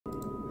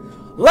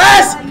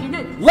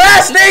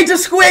Last stage of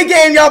Squid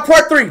Game, y'all.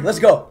 Part 3. Let's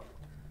go.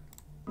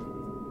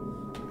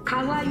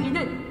 강화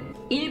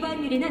유리는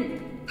일반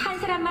유리는 한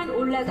사람만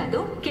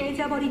올라가도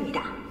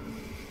깨져버립니다.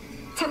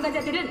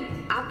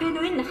 참가자들은 앞에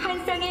놓인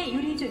한 쌍의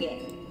유리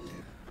중에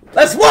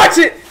Let's watch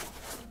it.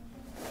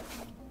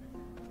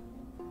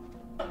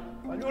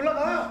 빨리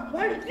올라가.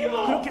 빨리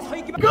뛰어. 그렇게 서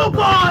있기만.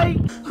 Goodbye.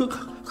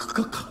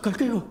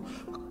 갈게요.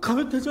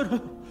 가면 되잖아요.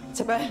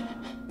 제발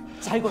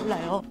잘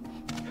골라요.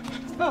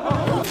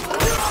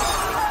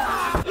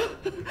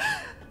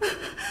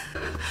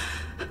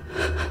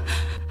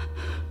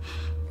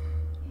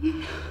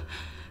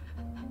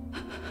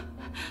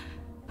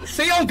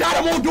 Say on God,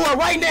 I won't do it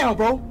right now,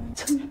 bro.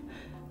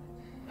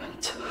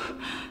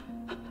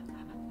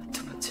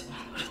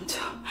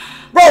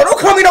 Bro, don't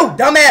call me no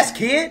dumbass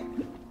kid.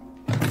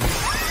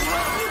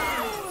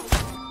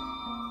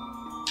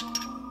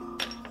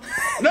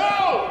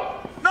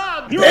 No!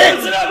 No! You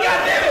Bitch. sit up,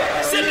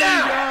 goddammit! Sit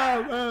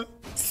down!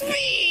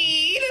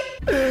 Speed!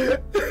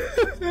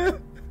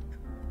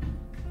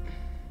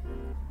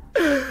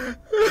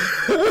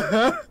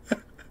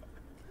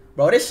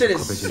 Bro, this shit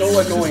is so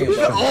annoying,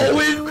 bro.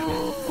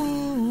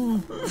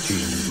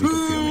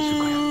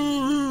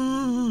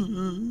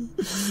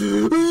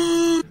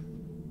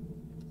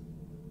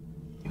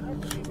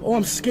 Oh,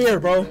 I'm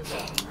scared, bro.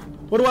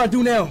 What do I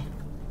do now?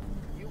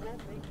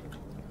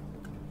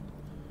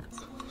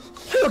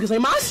 Because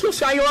I'm asking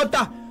you about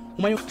that.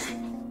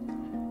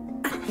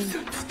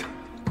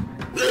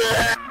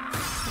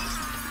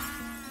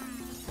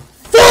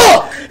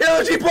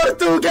 Eu de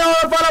Portugal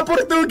para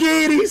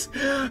portugueses.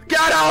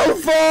 Caralho,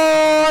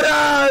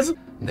 foras.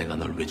 내가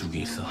널 왜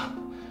죽이 있어?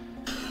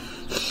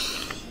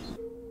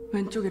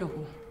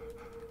 왼쪽이라고.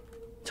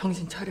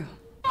 정신 차려.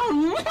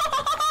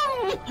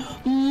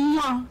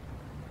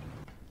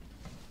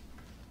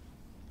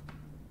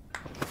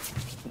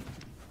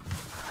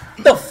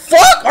 The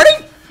fuck?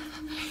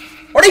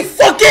 Are they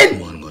fucking?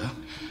 뭐 하는 거야?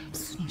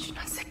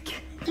 순진한 새끼.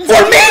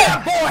 For me?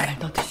 Boy,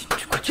 너 대신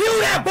죽고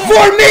kill that boy.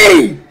 For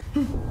me!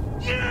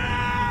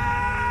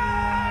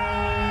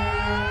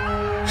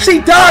 She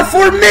died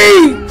for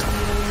me!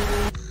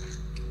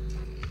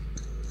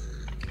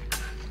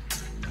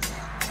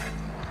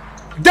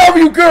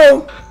 W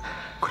girl!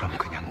 그럼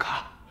그냥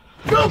가.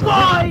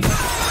 Goodbye.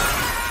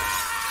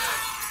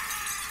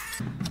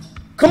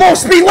 Come on,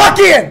 Speed, lock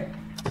in!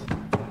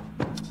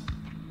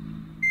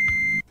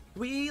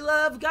 We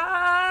love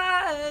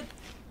God.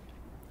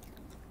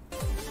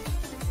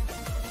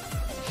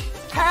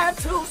 Have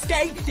to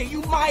skate, then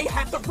you might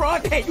have to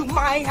run, and you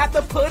might have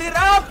to put it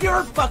up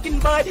your fucking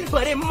butt.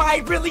 But it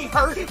might really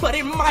hurt, but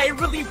it might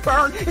really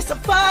burn. It's a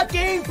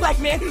fucking black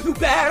man, you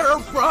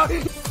better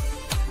run.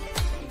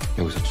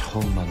 여기서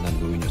처음 만난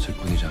노인이었을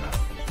뿐이잖아.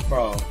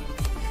 Bro.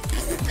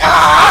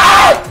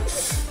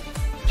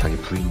 자기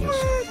부인이었어.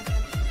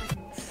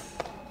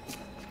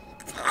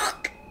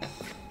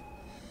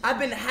 I've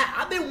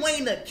been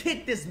waiting to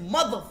kick this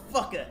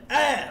motherfucker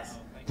ass.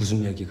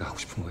 무슨 얘기가 하고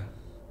싶은 거야?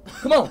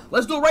 Come on,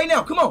 let's do it right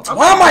now. Come on.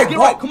 Oh my Get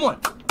God. right. Come on.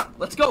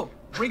 Let's go.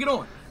 Bring it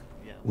on.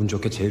 운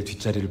좋게 제일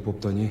뒷자리를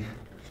뽑더니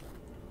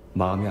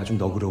마음이 아주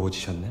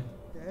너그러워지셨네.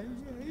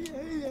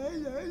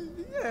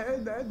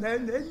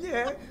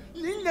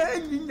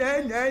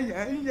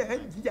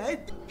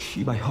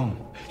 씨발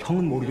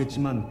형은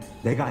모르겠지만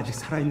내가 아직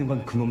살아있는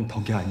건 그놈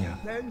덕이 아니야.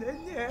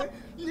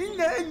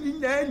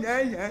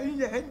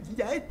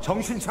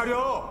 정신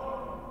차려.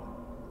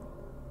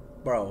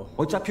 Bro.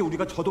 어차피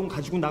우리가 저 돈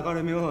가지고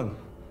나가려면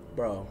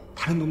Bro.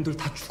 다른 놈들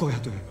다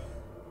죽어야 돼.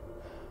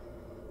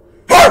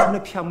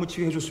 손에 피 안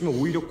묻히게 해줬으면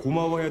오히려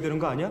고마워해야 되는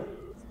거 아니야?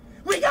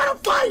 We gotta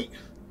fight.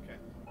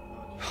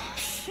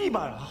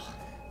 씨발.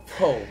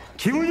 Bro.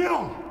 기훈이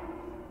형.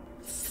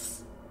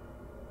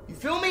 You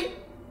feel me?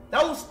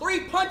 That was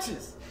 3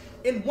 punches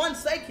in 1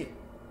 second.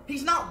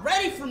 He's not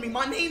ready for me.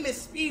 My name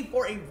is Speed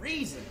for a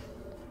reason.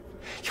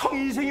 형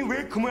인생이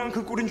왜 그 모양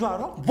그 꼴인 줄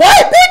알아?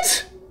 What,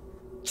 bitch?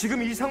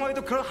 지금 이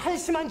상황에도 그런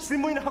한심한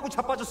질문을 하고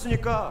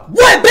자빠졌으니까.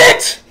 What,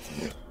 bitch?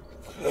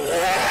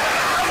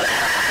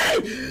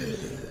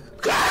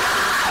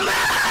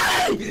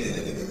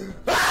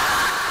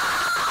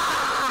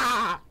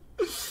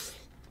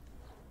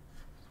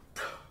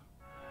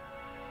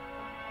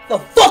 The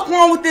fuck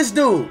wrong with this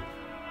dude?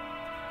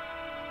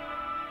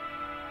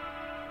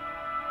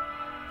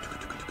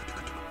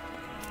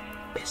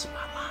 Piss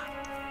my line.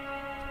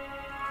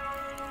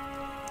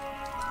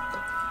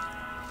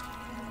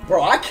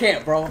 Bro, I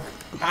can't, bro.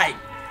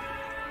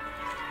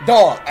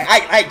 Dog,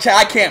 I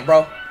can't,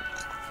 bro.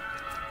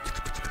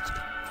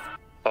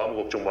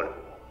 아무 걱정 말고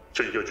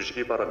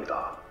즐겨주시기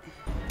바랍니다.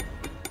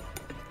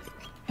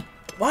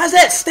 Why is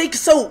that steak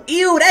so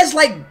ew? That's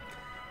like...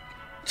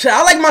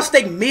 I like my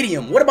steak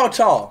medium. What about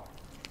y'all?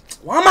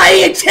 Why am I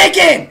eating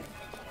chicken?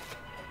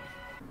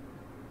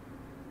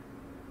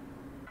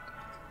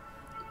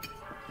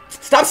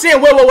 Stop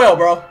saying well,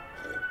 bro.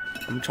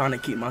 I'm trying to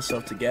keep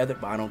myself together,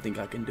 but I don't think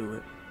I can do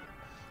it.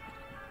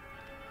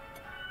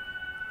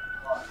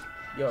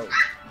 Yo,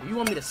 do you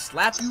want me to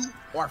slap you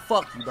or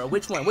fuck you, bro?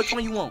 Which one? Which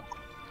one you want?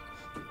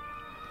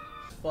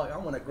 fuck. I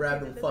want to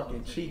grab them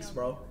fucking cheeks,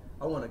 bro.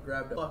 I want to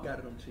grab the fuck out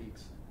of them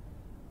cheeks.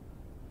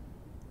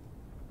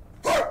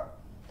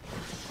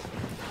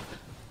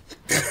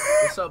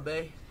 What's up,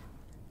 babe?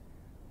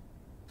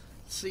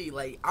 See,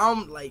 like,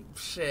 I'm like,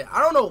 shit. I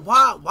don't know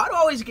why. Why do I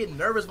always get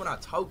nervous when I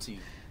talk to you?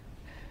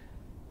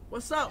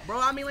 What's up, bro?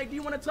 I mean, like, do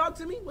you want to talk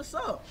to me? What's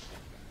up?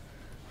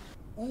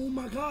 Oh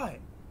my God.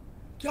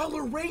 Y'all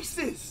are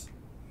racist.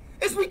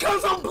 It's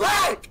because I'm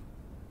black.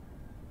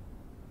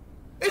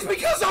 It's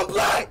because I'm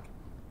black.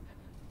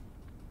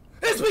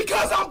 It's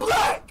because I'm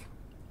black.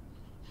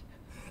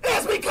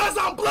 It's because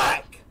I'm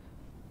black.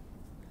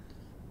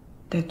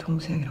 내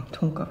동생이랑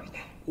동갑이네.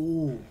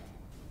 Ooh.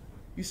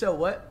 You said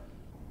what?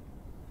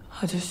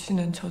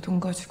 아저씨는 저 돈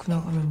가지고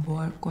나가면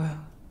뭐 할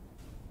거야?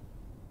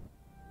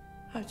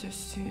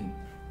 아저씨는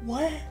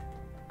What?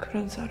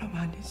 그런 사람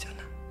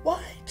아니잖아.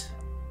 What?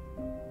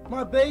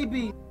 My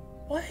baby.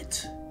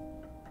 What?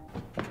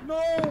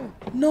 No.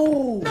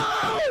 No. No.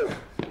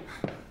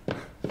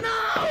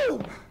 No.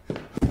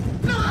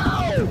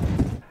 No.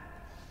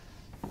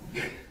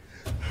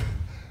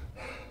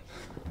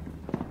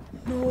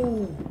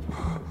 No.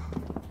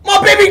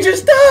 My baby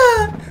just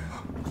died.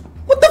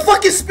 What the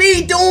fuck is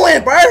Speed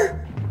doing, bruh?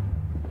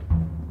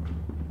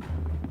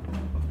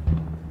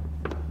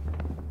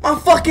 My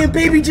fucking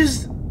baby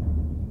just...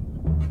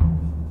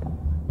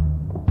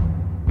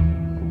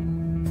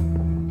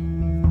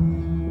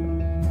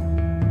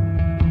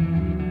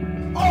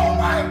 Oh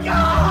my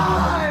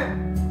God!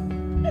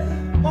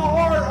 My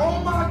heart,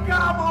 oh my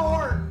God, my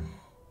heart.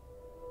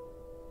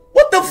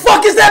 What the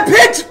fuck is that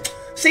bitch?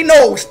 See,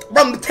 no,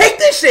 bro, take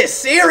this shit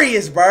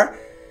serious, bruh.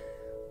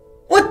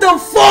 What the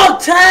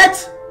fuck,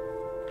 Tat?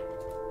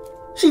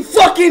 She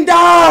fucking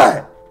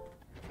died.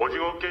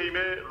 오징어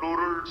게임의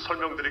룰을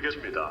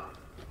설명드리겠습니다.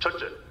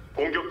 첫째,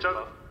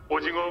 공격자가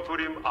오징어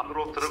그림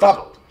안으로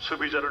들어가서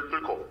수비자를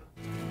뚫고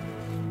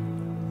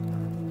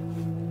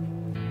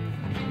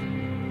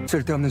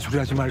쓸데없는 소리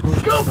하지 말고.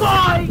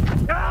 Goodbye.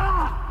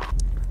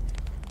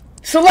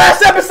 It's the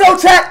last episode,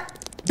 chat.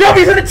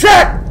 W's in the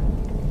chat.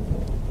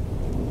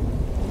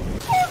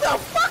 Who the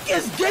fuck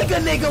is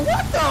Giga nigga?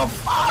 What the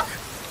fuck?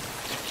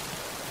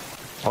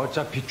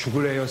 어차피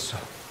죽을 애였어.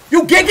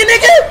 You gigging,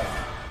 nigga?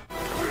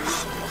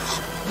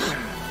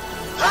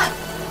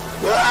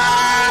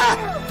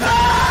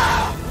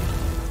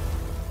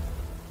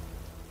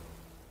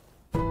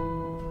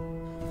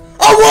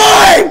 I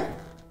won!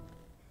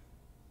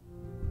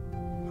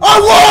 I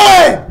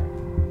won!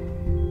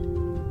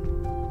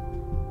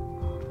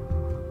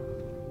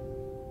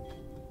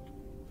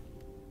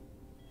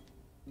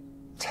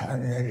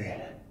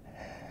 자네를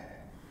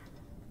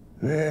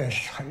왜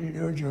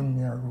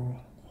살려줬냐고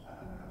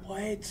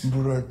What?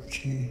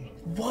 물었지.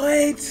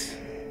 What?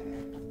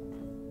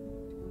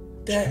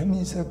 That...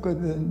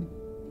 재밌었거든.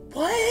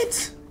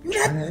 What? You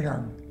not...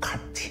 자네랑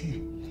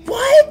같이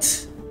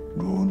What?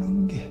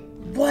 노는 게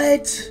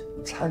What?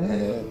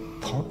 자네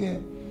덕에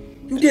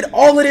You did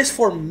all of this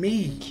for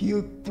me.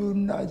 기억도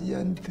나지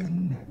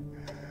않던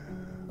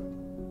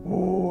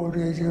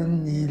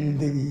오래전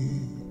일들이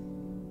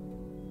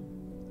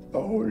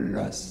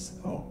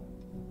떠올랐어.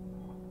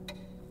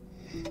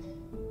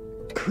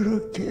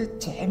 그렇게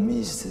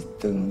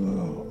재밌었던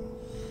거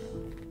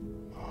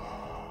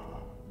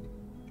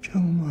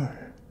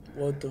정말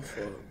What the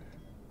fuck?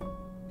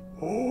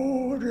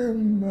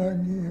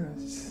 오랜만이었어.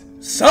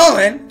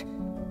 Son?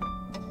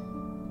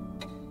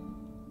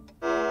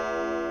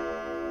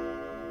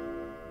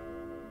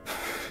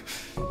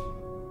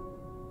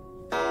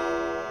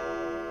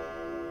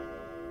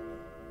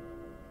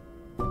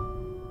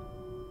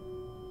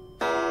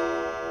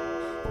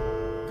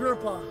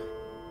 Grandpa.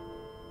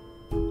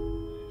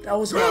 That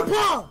was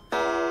Grandpa.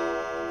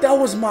 That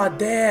was my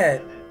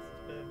dad.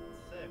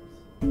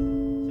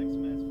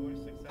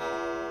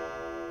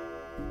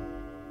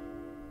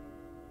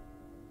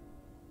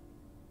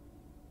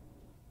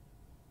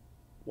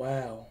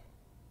 Wow.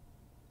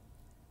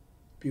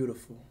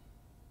 Beautiful.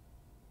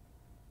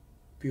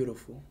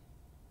 Beautiful.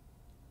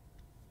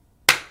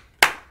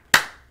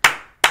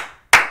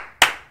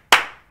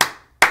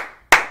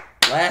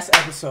 Last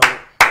episode.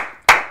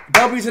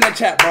 W's in the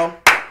chat, bro.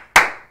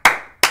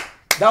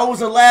 That was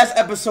the last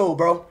episode,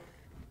 bro.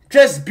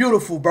 Just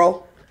beautiful,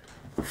 bro.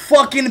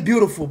 Fucking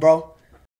beautiful, bro.